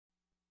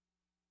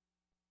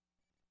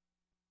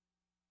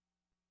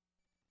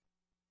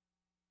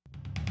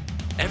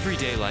Every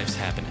day life's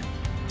happening.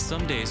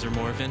 Some days are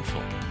more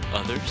eventful.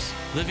 Others,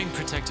 living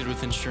protected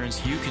with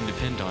insurance you can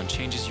depend on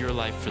changes your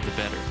life for the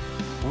better.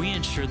 We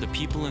insure the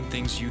people and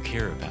things you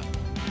care about.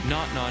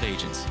 Not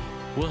Agency.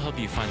 We'll help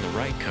you find the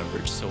right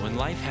coverage so when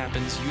life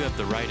happens, you have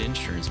the right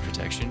insurance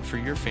protection for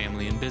your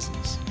family and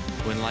business.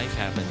 When life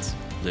happens,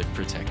 live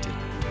protected.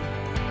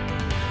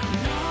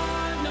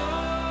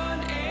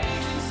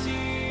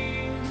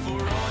 Agency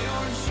for all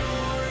your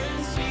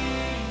insurance needs.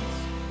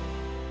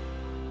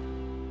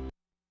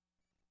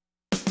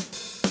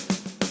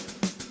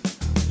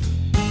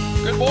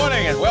 Good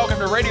morning and welcome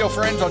to Radio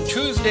Friends on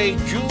Tuesday,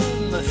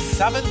 June the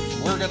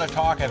 7th. We're going to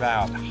talk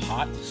about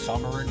hot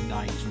summer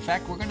nights. In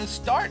fact, we're going to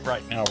start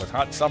right now with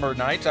hot summer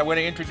nights. I want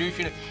to introduce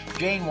you to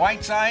Jane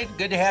Whiteside.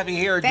 Good to have you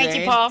here, Jane. Thank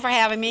you, Paul, for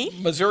having me.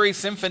 Missouri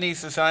Symphony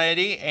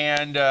Society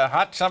and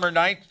hot summer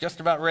nights just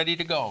about ready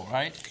to go,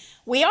 right?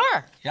 We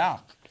are. Yeah.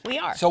 We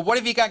are. So what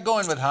have you got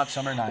going with Hot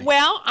Summer Night?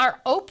 Well,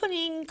 our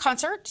opening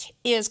concert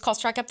is called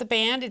Strike Up the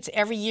Band. It's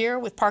every year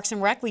with Parks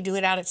and Rec. We do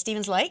it out at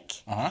Stevens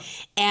Lake.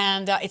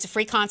 And it's a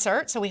free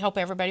concert, so we hope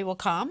everybody will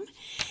come.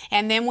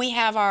 And then we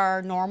have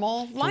our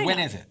normal lineup. So when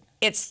is it?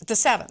 It's the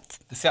 7th.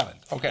 The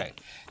 7th, okay.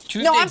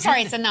 Tuesday, no, I'm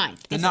sorry, it's the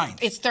 9th. The 9th.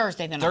 It's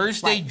Thursday the 9th.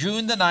 Thursday, right.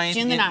 June the 9th.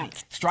 June the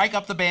 9th. Strike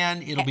Up the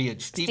Band. It'll be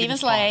at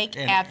Stevens Lake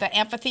Park. at the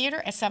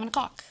amphitheater at 7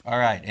 o'clock. All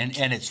right,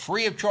 and it's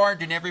free of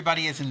charge and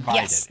everybody is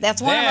invited. Yes,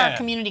 that's one of our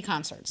community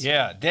concerts.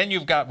 Yeah, then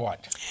you've got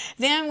what?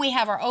 Then we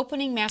have our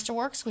opening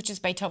Masterworks, which is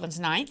Beethoven's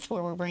Ninth,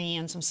 where we're bringing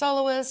in some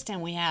soloists,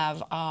 and we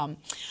have a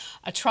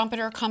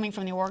trumpeter coming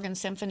from the Oregon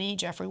Symphony,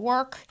 Jeffrey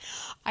Work.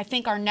 I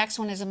think our next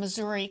one is a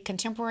Missouri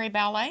Contemporary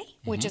Ballet,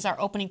 which is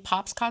our opening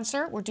Pops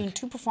concert. We're doing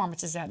 2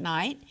 performances that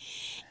night.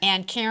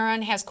 And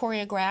Karen has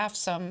choreographed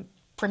some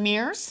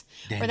premieres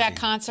for that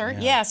concert.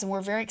 Yeah. Yes, and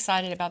we're very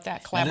excited about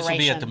that collaboration.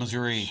 And this will be at the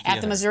Missouri Theater.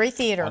 At the Missouri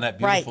Theater, on that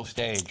beautiful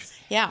stage.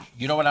 Yeah.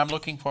 You know what I'm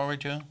looking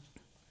forward to?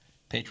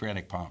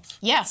 Patriotic Pops.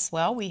 Yes,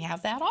 well, we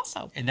have that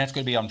also. And that's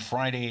going to be on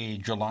Friday,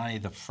 July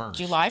the 1st.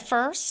 July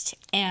 1st,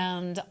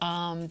 and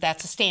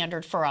that's a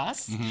standard for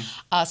us.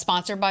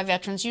 Sponsored by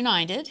Veterans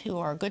United, who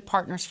are good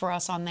partners for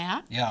us on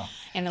that. Yeah.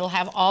 And it'll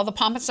have all the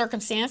pomp and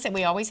circumstance that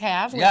we always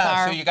have with so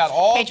our you got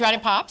all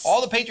Patriotic Pops.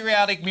 All the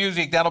patriotic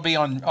music. That'll be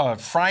on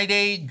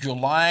Friday,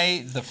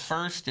 July the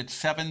 1st at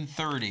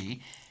 7:30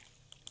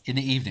 in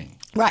the evening.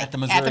 Right, at the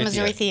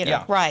Missouri Theater.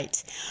 Yeah.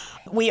 Right.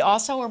 We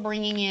also are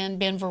bringing in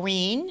Ben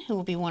Vereen, who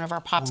will be one of our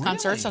Pops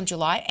concerts on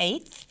July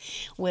 8th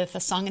with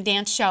a song and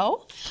dance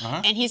show.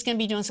 And he's going to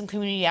be doing some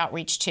community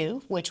outreach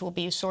too, which will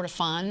be sort of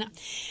fun.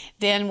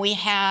 Then we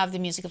have the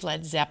music of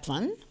Led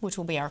Zeppelin, which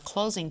will be our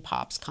closing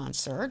Pops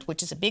concert,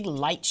 which is a big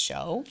light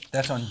show.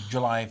 That's on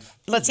July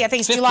Let's see, I think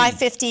it's 15th. July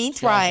 15th,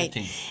 July right.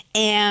 15th.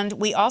 And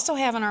we also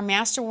have in our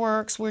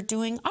Masterworks, we're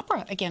doing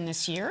opera again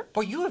this year.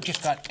 Well, you have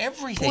just got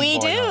everything We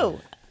going do. on.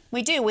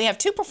 We do. We have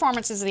 2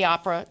 performances of the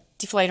opera,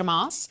 Die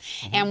Fledermaus,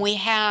 and we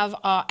have,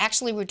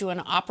 actually we're doing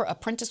an opera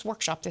apprentice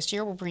workshop this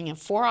year. We're bringing in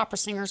 4 opera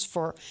singers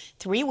for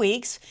 3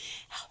 weeks,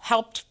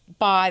 helped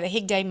by the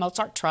Higday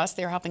Mozart Trust.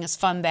 They're helping us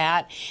fund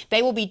that.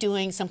 They will be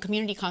doing some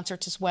community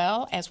concerts as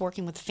well as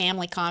working with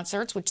family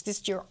concerts, which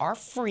this year are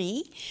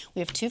free.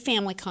 We have 2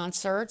 family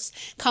concerts.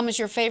 Come as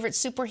your favorite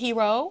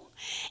superhero,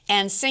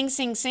 and Sing,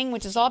 Sing, Sing,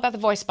 which is all about the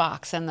voice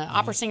box, and the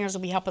opera singers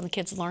will be helping the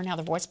kids learn how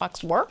the voice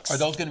box works. Are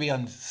those going to be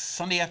on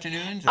Sunday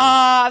afternoons?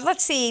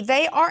 Let's see.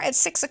 They are at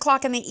 6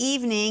 o'clock in the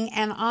evening,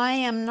 and I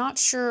am not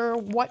sure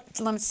what.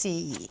 Let me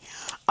see.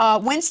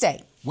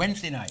 Wednesday.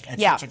 Wednesday night at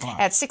 6 o'clock.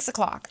 At 6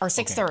 o'clock or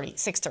 6:30.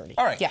 6:30.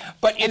 All right. Yeah.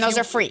 But and those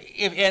are free.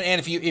 And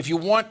if you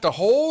want the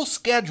whole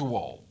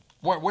schedule,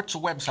 what's the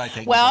website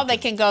they can Well, go they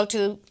to? can go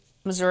to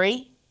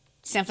Missouri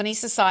Symphony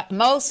Society,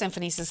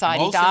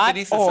 MoSymphonySociety.org,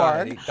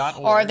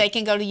 MoSymphonySociety.org. or they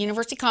can go to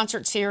University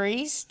Concert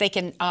Series. They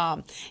can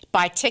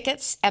buy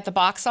tickets at the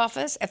box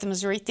office at the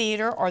Missouri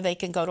Theater, or they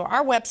can go to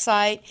our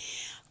website,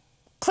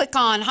 click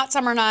on Hot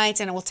Summer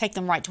Nights, and it will take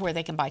them right to where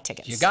they can buy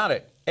tickets. You got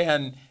it.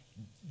 And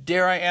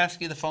dare I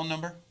ask you the phone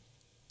number?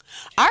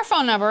 Our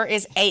phone number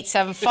is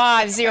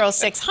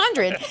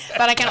 875-0600,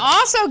 but I can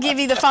also give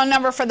you the phone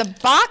number for the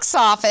box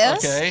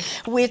office,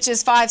 which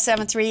is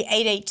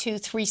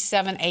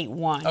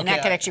 573-882-3781, and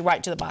that connects you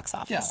right to the box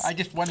office. Yeah, I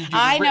just wanted you to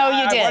I know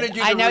you did. I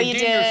wanted you to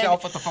redeem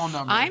yourself with the phone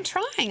number. I'm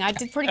trying. I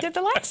did pretty good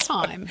the last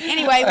time.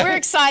 Anyway, we're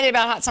excited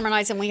about Hot Summer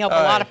Nights, and we hope a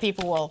lot of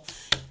people will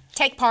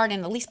take part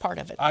in the least part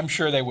of it. I'm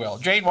sure they will.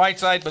 Jane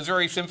Whiteside,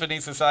 Missouri Symphony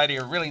Society,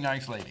 a really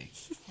nice lady.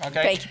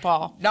 Okay? Thank you,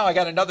 Paul. Now I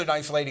got another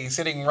nice lady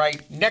sitting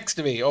right next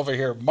to me over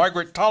here,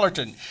 Margaret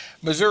Tollerton,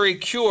 Missouri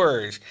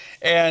Cures.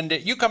 And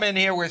you come in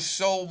here with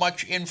so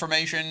much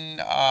information.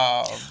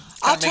 I'll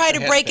try to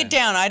break it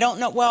down. I don't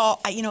know.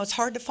 Well, you know, it's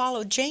hard to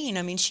follow Jane.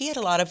 I mean, she had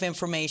a lot of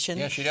information.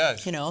 Yeah, she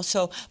does. You know,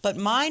 so, but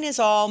mine is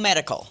all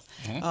medical.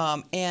 You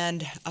want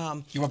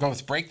to go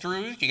with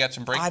breakthroughs? You got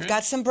some breakthroughs? I've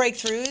got some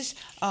breakthroughs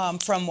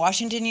from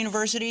Washington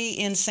University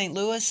in St.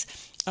 Louis.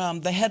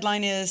 The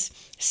headline is,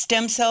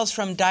 stem cells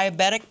from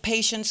diabetic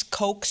patients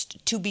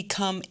coaxed to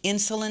become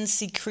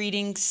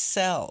insulin-secreting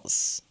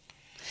cells.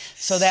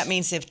 So that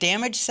means if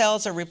damaged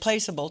cells are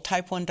replaceable,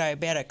 type 1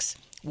 diabetics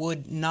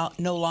would no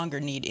longer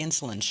need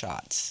insulin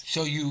shots.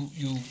 So you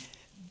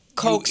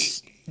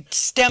Coax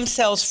stem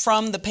cells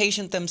from the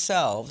patient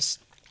themselves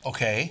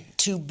okay.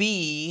 to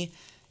be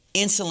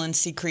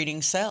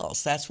insulin-secreting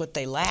cells. That's what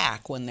they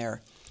lack when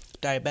they're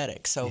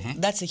diabetic. So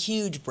that's a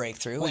huge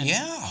breakthrough. Well, and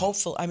yeah.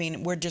 hopefully, I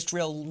mean, we're just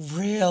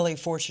really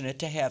fortunate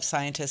to have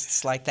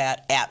scientists like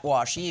that at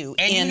WashU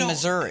in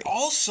Missouri.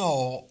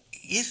 Also,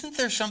 isn't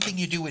there something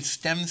you do with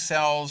stem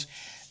cells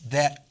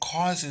that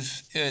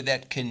causes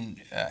that can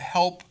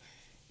help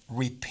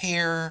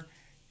repair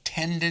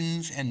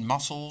tendons and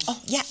muscles?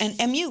 Oh, yeah, and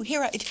MU,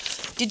 here,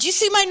 did you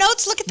see my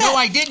notes? Look at that. No,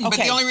 I didn't, okay.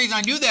 but the only reason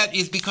I knew that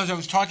is because I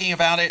was talking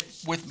about it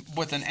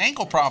with an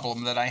ankle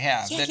problem that I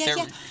have.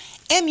 Yeah.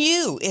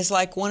 MU is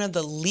like one of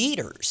the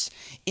leaders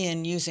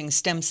in using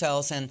stem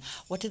cells and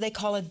what do they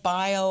call it?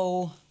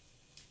 Well,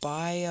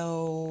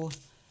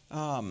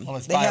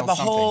 it's they have a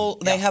whole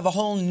yeah. they have a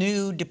whole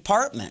new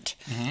department.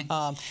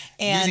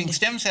 And using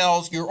stem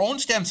your own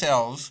stem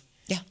cells,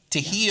 to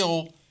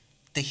heal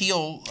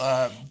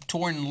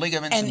torn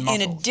ligaments and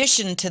muscles. In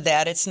addition to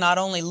that, it's not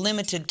only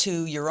limited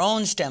to your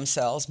own stem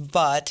cells,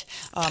 but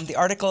the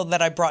article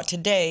that I brought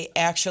today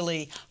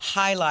actually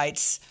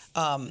highlights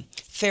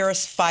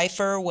Ferris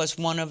Pfeiffer was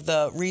one of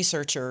the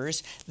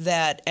researchers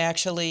that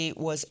actually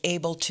was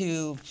able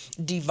to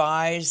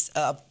devise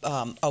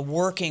a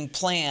working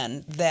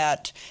plan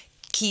that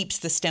keeps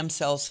the stem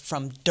cells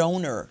from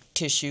donor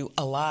tissue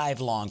alive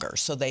longer,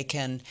 so they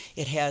can.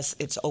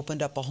 It's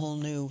opened up a whole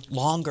new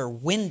longer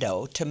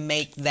window to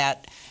make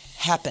that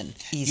happen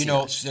easier. You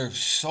know, there's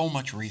so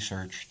much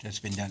research that's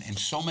been done and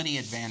so many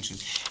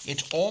advances.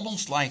 It's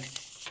almost like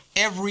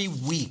every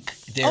week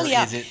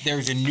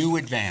there's a new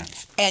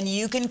advance. And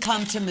you can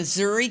come to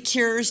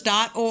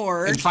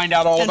MissouriCures.org and find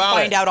out all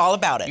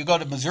about it. it. You go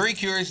to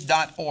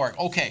MissouriCures.org.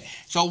 Okay,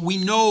 so we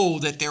know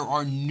that there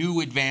are new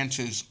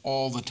advances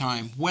all the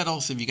time. What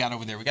else have you got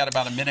over there? We got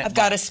about a minute. I've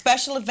got a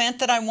special event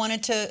that I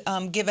wanted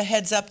to give a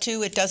heads up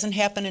to. It doesn't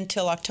happen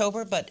until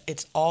October, but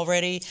it's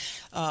already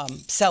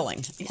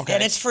selling. Okay.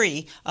 And it's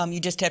free. You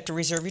just have to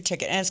reserve your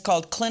ticket. And it's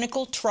called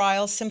Clinical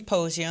Trial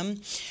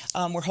Symposium.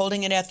 We're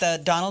holding it at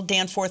the Donald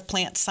Danforth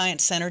Plant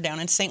Science Center down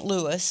in St.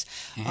 Louis.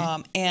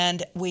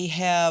 And we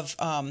have,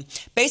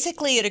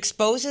 basically it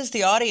exposes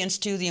the audience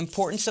to the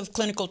importance of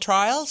clinical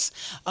trials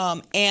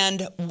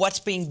and what's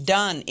being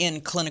done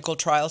in clinical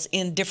trials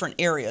in different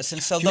areas.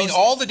 And so you mean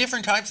all the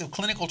different types of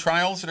clinical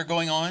trials that are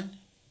going on?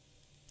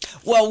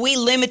 Well, we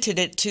limited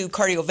it to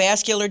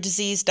cardiovascular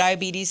disease,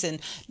 diabetes, and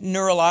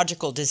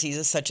neurological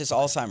diseases such as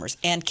Alzheimer's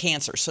and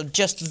cancer. So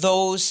just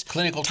those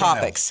clinical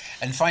topics.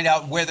 Trials. And find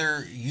out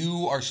whether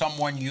you or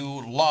someone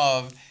you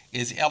love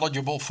is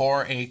eligible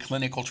for a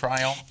clinical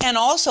trial. And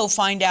also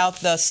find out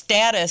the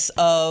status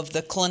of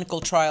the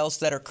clinical trials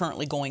that are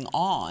currently going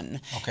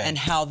on and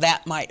how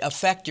that might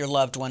affect your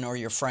loved one or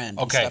your friend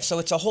and stuff. So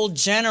it's a whole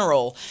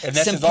general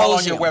symposium. Is all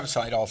on your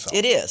website also.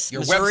 It is.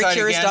 Your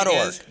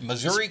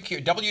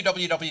MissouriCures.org.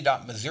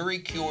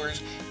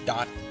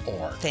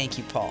 www.MissouriCures.org. Thank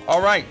you, Paul.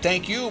 All right.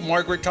 Thank you,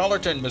 Margaret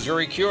Tollerton,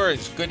 Missouri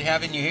Cures. Good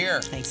having you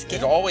here. Thanks again.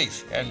 As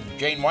always. And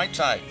Jane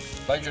Whiteside.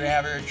 Pleasure to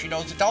have her. And she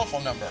knows the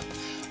telephone number.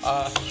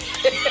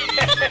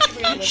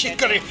 She's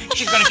gonna kill me.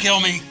 She's gonna kill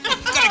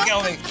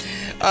me.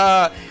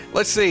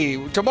 Let's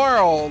see.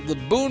 Tomorrow, the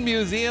Boone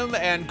Museum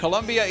and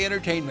Columbia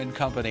Entertainment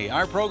Company.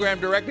 Our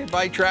program directed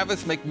by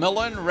Travis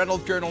McMillan,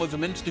 Reynolds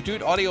Journalism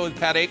Institute. Audio is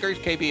Pat Akers,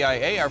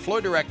 KBIA. Our floor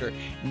director,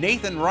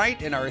 Nathan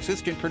Wright, and our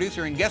assistant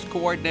producer and guest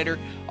coordinator,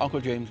 Uncle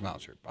James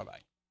Mouser. Bye-bye.